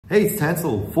Hey, it's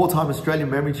Tansel, four-time Australian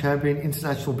memory champion,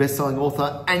 international best-selling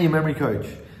author, and your memory coach.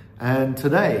 And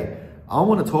today, I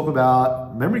want to talk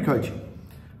about memory coaching,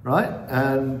 right?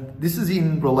 And this is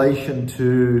in relation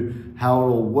to how it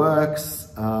all works.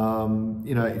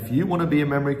 If you want to be a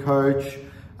memory coach,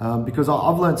 because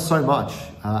I've learned so much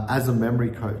as a memory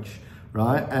coach,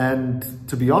 right? And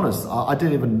to be honest, I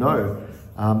didn't even know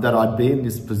that I'd be in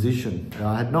this position.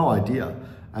 I had no idea.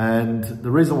 And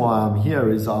the reason why I'm here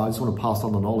is I just want to pass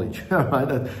on the knowledge,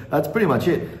 right? That's pretty much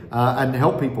it, and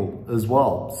help people as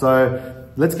well. So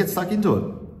let's get stuck into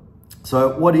it.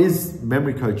 So what is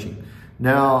memory coaching?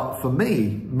 Now, for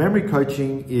me, memory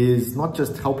coaching is not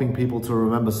just helping people to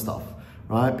remember stuff,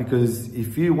 right? Because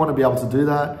if you want to be able to do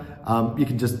that, you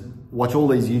can just watch all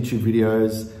these YouTube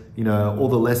videos, all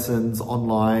the lessons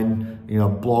online,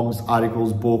 blogs,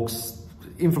 articles, books,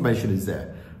 information is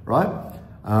there, right?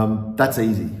 That's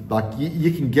easy. Like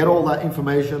you can get all that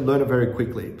information, learn it very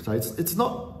quickly. So it's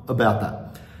not about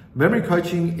that. Memory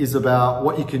coaching is about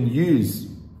what you can use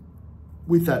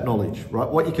with that knowledge, right?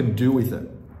 What you can do with it.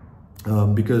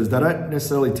 Because they don't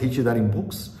necessarily teach you that in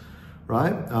books,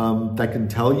 right? They can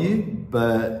tell you,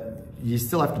 but you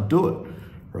still have to do it,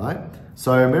 right?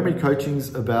 So memory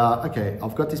coaching's about, okay,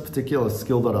 I've got this particular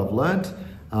skill that I've learned.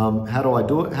 How do I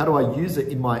do it? How do I use it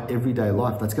in my everyday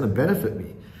life? That's going to benefit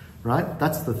me. Right?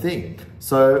 That's the thing.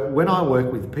 So when I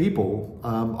work with people,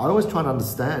 I always try and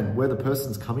understand where the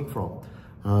person's coming from.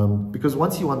 Because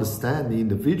once you understand the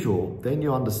individual, then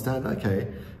you understand, okay,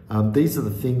 these are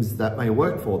the things that may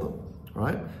work for them,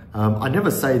 right? I never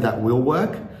say that will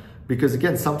work because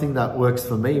again, something that works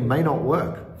for me may not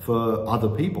work for other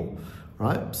people,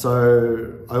 right?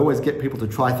 So I always get people to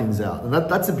try things out. And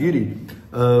that's the beauty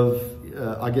of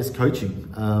coaching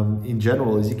in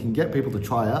general is you can get people to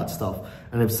try out stuff.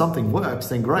 And if something works,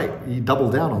 then great, you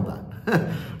double down on that,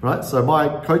 right? So my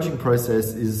coaching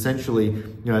process is essentially,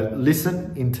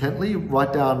 listen intently,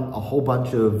 write down a whole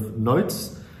bunch of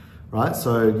notes, right?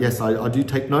 So yes, I do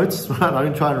take notes, right? I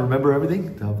don't try and remember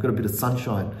everything. I've got a bit of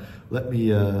sunshine. Let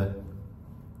me, I'll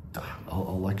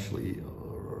actually,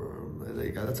 there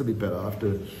you go. That's a bit better. I have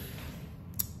to,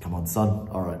 come on, sun.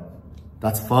 All right,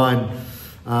 that's fine.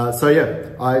 So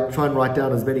yeah, I try and write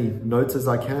down as many notes as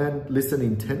I can, listen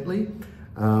intently,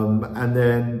 and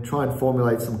then try and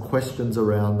formulate some questions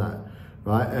around that,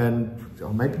 right? And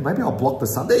maybe I'll block the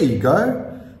sun. There you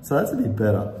go. So that's a bit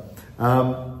better.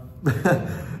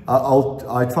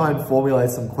 I try and formulate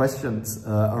some questions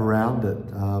around it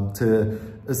to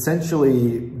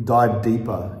essentially dive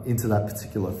deeper into that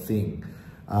particular thing.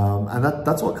 And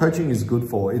that's what coaching is good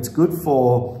for. It's good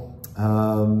for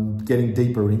getting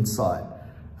deeper insight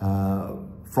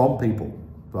from people,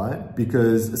 right?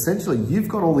 Because essentially you've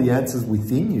got all the answers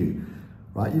within you,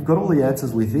 right? You've got all the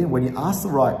answers within. When you ask the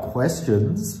right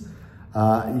questions,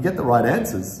 you get the right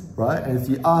answers, right? And if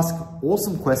you ask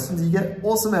awesome questions, you get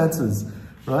awesome answers,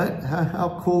 right?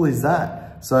 How cool is that?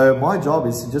 So my job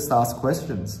is to just ask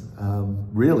questions,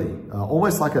 really,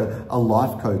 almost like a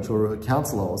life coach or a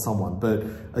counselor or someone. But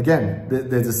again,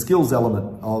 there's a skills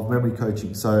element of memory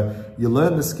coaching. So you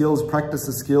learn the skills, practice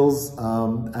the skills,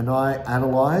 and I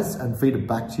analyze and feed it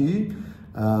back to you.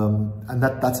 And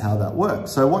that's how that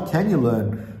works. So what can you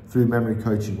learn through memory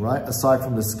coaching, right? Aside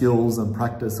from the skills and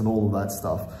practice and all of that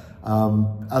stuff.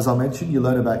 As I mentioned, you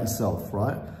learn about yourself,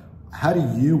 right? How do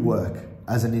you work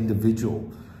as an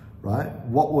individual? Right?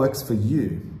 What works for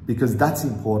you? Because that's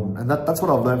important. And that's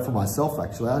what I've learned for myself,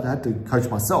 actually. I had to coach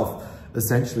myself,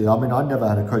 essentially. I mean, I never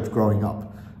had a coach growing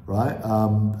up, right?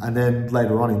 And then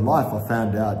later on in life, I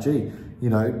found out, gee,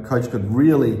 coach could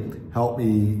really help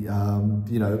me,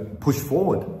 push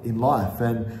forward in life.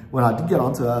 And when I did get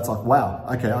onto that, it's like, wow,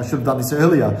 okay, I should have done this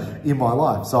earlier in my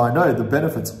life. So I know the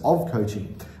benefits of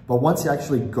coaching. But once you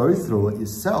actually go through it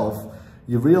yourself,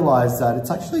 you realize that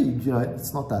it's actually,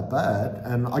 it's not that bad.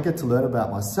 And I get to learn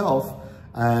about myself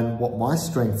and what my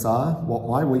strengths are, what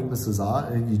my weaknesses are.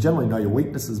 And you generally know your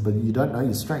weaknesses, but you don't know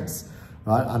your strengths,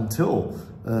 right? Until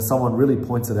someone really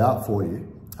points it out for you,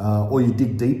 or you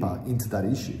dig deeper into that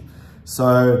issue.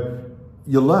 So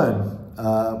you learn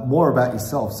more about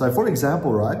yourself. So for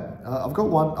example, right, I've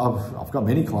got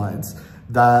many clients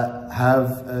that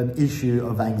have an issue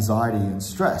of anxiety and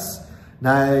stress.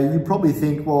 Now, you probably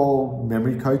think, well,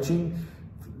 memory coaching,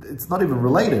 it's not even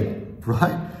related,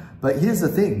 right? But here's the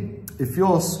thing. If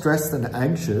you're stressed and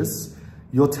anxious,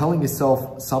 you're telling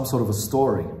yourself some sort of a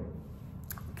story.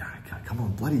 Okay, come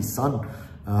on, bloody sun.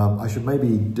 I should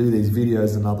maybe do these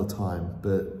videos another time,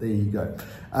 but there you go.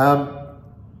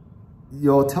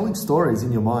 You're telling stories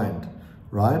in your mind,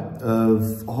 right?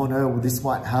 Of, oh no, this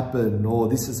might happen, or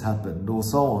this has happened, or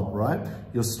so on, right?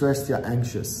 You're stressed, you're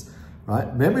anxious.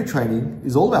 right? Memory training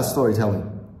is all about storytelling,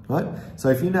 right? So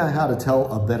if you know how to tell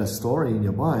a better story in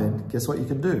your mind, guess what you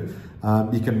can do?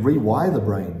 You can rewire the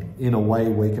brain in a way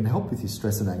where it can help with your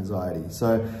stress and anxiety.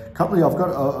 So currently I've got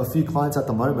a few clients at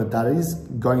the moment that is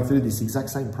going through this exact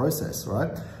same process,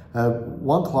 right?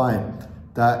 One client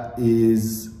that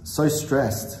is so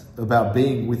stressed about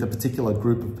being with a particular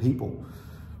group of people,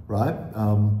 right?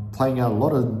 Playing out a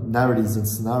lot of narratives and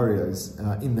scenarios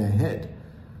in their head.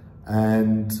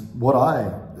 And what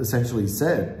I essentially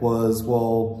said was,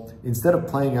 well, instead of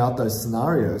playing out those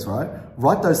scenarios, right?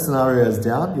 Write those scenarios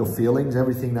down, your feelings,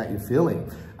 everything that you're feeling.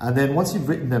 And then once you've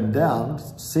written them down,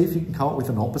 see if you can come up with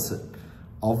an opposite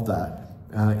of that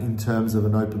in terms of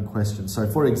an open question. So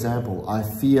for example, I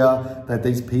fear that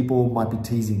these people might be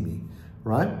teasing me,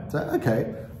 right? So,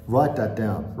 okay, write that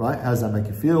down, right? How does that make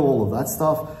you feel? All of that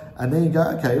stuff. And then you go,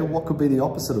 okay, what could be the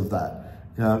opposite of that?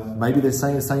 You know, maybe they're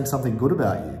saying something good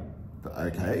about you.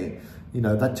 Okay, you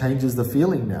know, that changes the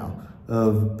feeling now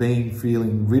of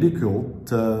feeling ridiculed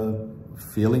to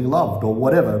feeling loved or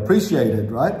whatever,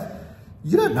 appreciated, right?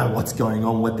 You don't know what's going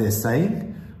on, what they're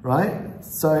saying, right?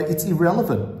 So it's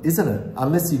irrelevant, isn't it?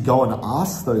 Unless you go and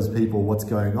ask those people what's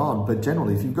going on. But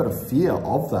generally, if you've got a fear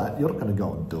of that, you're not going to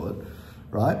go and do it,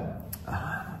 right?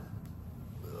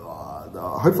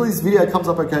 Hopefully this video comes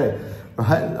up okay,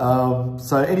 right?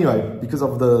 So anyway, because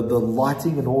of the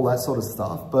lighting and all that sort of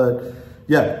stuff, but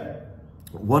yeah,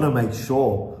 want to make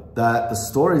sure that the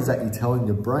stories that you tell in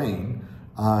your brain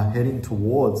are heading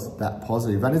towards that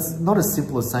positive. And it's not as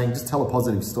simple as saying, just tell a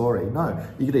positive story. No,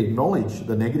 you got to acknowledge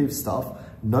the negative stuff,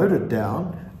 note it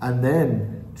down, and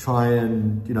then try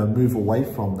and, you know, move away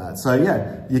from that. So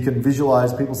yeah, you can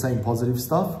visualize people saying positive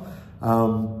stuff.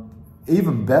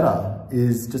 Even better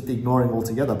is just ignoring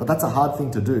altogether, but that's a hard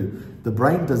thing to do. The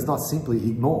brain does not simply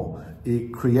ignore,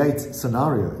 it creates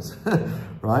scenarios,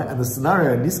 right? And the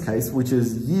scenario in this case, which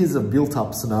is years of built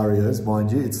up scenarios,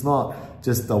 mind you, it's not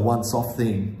just a once-off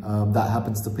thing that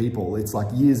happens to people. It's like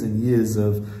years and years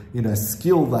of, you know,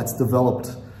 skill that's developed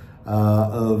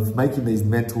of making these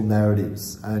mental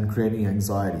narratives and creating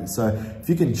anxiety. So if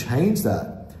you can change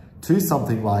that to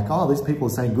something like, oh, these people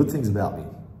are saying good things about me,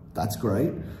 that's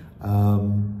great.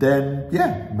 Then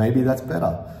yeah, maybe that's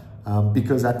better.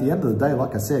 Because at the end of the day,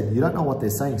 like I said, you don't know what they're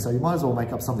saying. So you might as well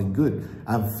make up something good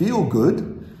and feel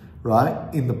good,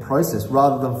 right, in the process,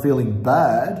 rather than feeling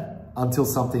bad until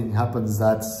something happens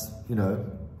that's, you know,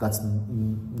 that's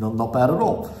not bad at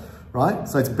all, right?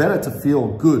 So it's better to feel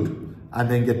good and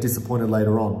then get disappointed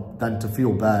later on than to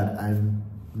feel bad and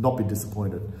not be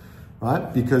disappointed,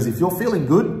 right? Because if you're feeling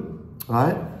good,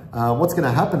 right, what's going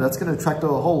to happen? That's going to attract a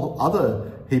whole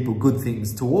other heap of good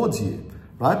things towards you,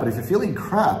 right? But if you're feeling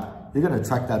crap, you're going to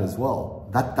attract that as well.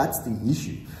 That's the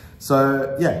issue.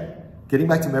 So yeah, getting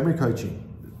back to memory coaching,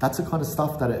 that's the kind of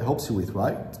stuff that it helps you with,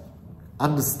 right?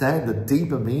 Understand the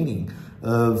deeper meaning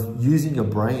of using your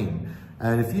brain.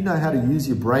 And if you know how to use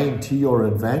your brain to your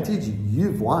advantage,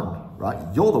 you've won, right?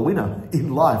 You're the winner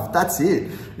in life. That's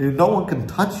it. No one can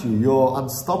touch you. You're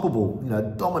unstoppable, you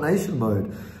know, domination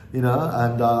mode. You know,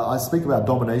 and I speak about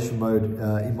domination mode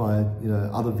in my, you know,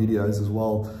 other videos as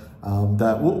well.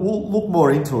 That we'll look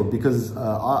more into it, because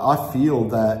I feel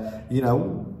that, you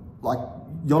know, like,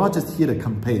 you're not just here to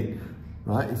compete,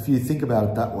 right? If you think about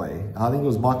it that way. I think it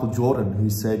was Michael Jordan who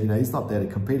said, you know, he's not there to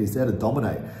compete, he's there to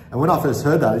dominate. And when I first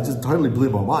heard that, it just totally blew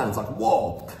my mind. It's like,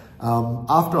 whoa.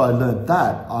 After I learned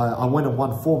that, I went and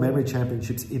won 4 memory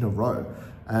championships in a row.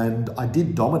 And I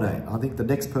did dominate. I think the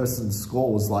next person's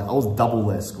score was like, I was double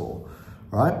their score,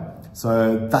 right?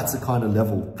 So that's the kind of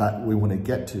level that we want to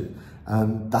get to.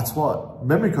 And that's what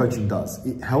memory coaching does.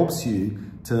 It helps you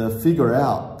to figure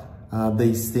out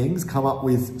these things, come up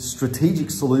with strategic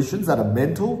solutions that are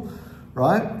mental,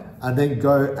 right? And then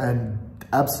go and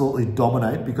absolutely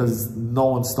dominate, because no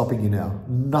one's stopping you now.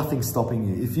 Nothing's stopping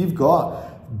you. If you've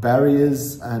got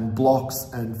barriers and blocks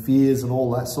and fears and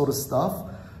all that sort of stuff,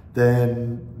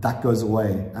 then that goes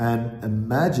away. And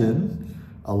imagine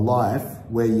a life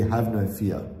where you have no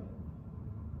fear,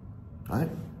 right?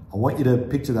 I want you to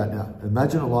picture that now.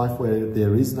 Imagine a life where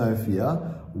there is no fear.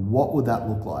 What would that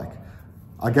look like?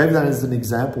 I gave that as an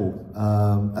example,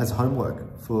 as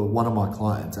homework for one of my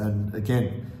clients. And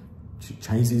again,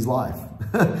 changed his life.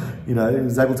 You know, he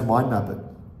was able to mind map it.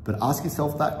 But ask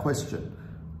yourself that question.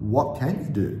 What can you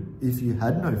do if you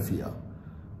had no fear?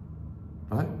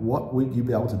 Right? What would you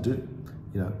be able to do?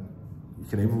 You know, you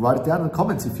can even write it down in the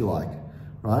comments if you like,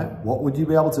 right? What would you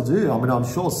be able to do? I mean, I'm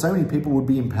sure so many people would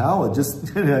be empowered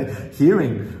just, you know,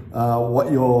 hearing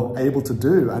what you're able to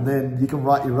do, and then you can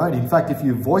write your own. In fact, if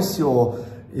you voice your,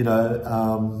 you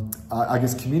know, I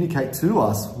guess communicate to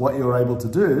us what you're able to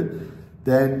do,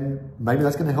 then maybe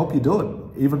that's going to help you do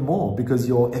it even more because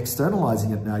you're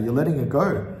externalizing it now. You're letting it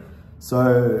go.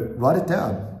 So write it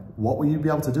down. What will you be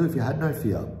able to do if you had no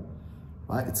fear?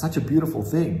 Right? It's such a beautiful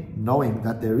thing, knowing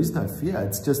that there is no fear.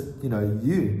 It's just,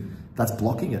 you that's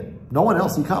blocking it. No one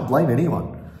else. You can't blame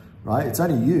anyone, right? It's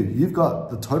only you. You've got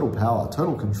the total power,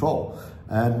 total control.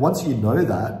 And once you know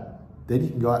that, then you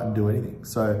can go out and do anything.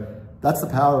 So that's the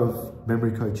power of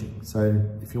memory coaching. So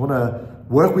if you want to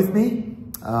work with me,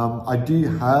 I do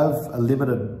have a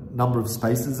limited number of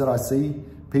spaces that I see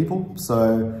people.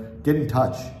 So get in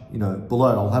touch,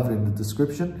 below. I'll have it in the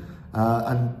description.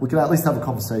 And we can at least have a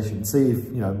conversation and see if,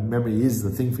 memory is the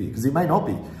thing for you, because it may not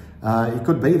be. It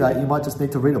could be that you might just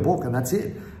need to read a book and that's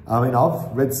it. I mean,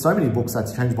 I've read so many books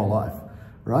that's changed my life,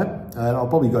 right? And I'll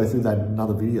probably go through that in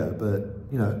another video, but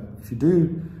if you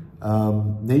do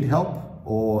need help,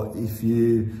 or if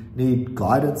you need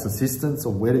guidance, assistance,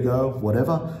 or where to go,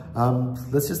 whatever,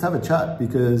 let's just have a chat,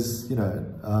 because,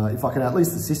 if I can at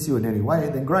least assist you in any way,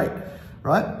 then great.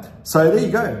 Right? So there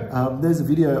you go. There's a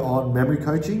video on memory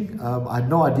coaching. I had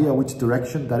no idea which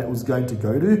direction that it was going to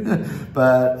go to.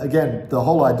 But again, the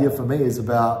whole idea for me is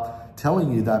about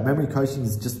telling you that memory coaching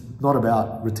is just not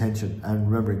about retention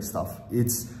and remembering stuff.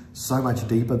 It's so much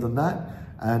deeper than that.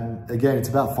 And again, it's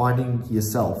about finding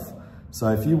yourself. So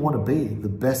if you want to be the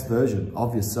best version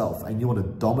of yourself and you want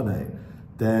to dominate,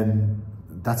 then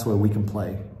that's where we can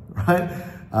play, right?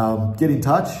 Get in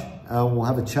touch. We'll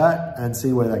have a chat and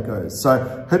see where that goes.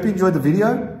 So hope you enjoyed the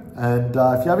video. And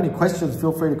if you have any questions,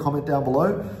 feel free to comment down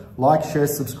below. Like, share,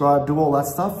 subscribe, do all that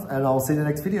stuff. And I'll see you in the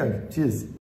next video. Cheers.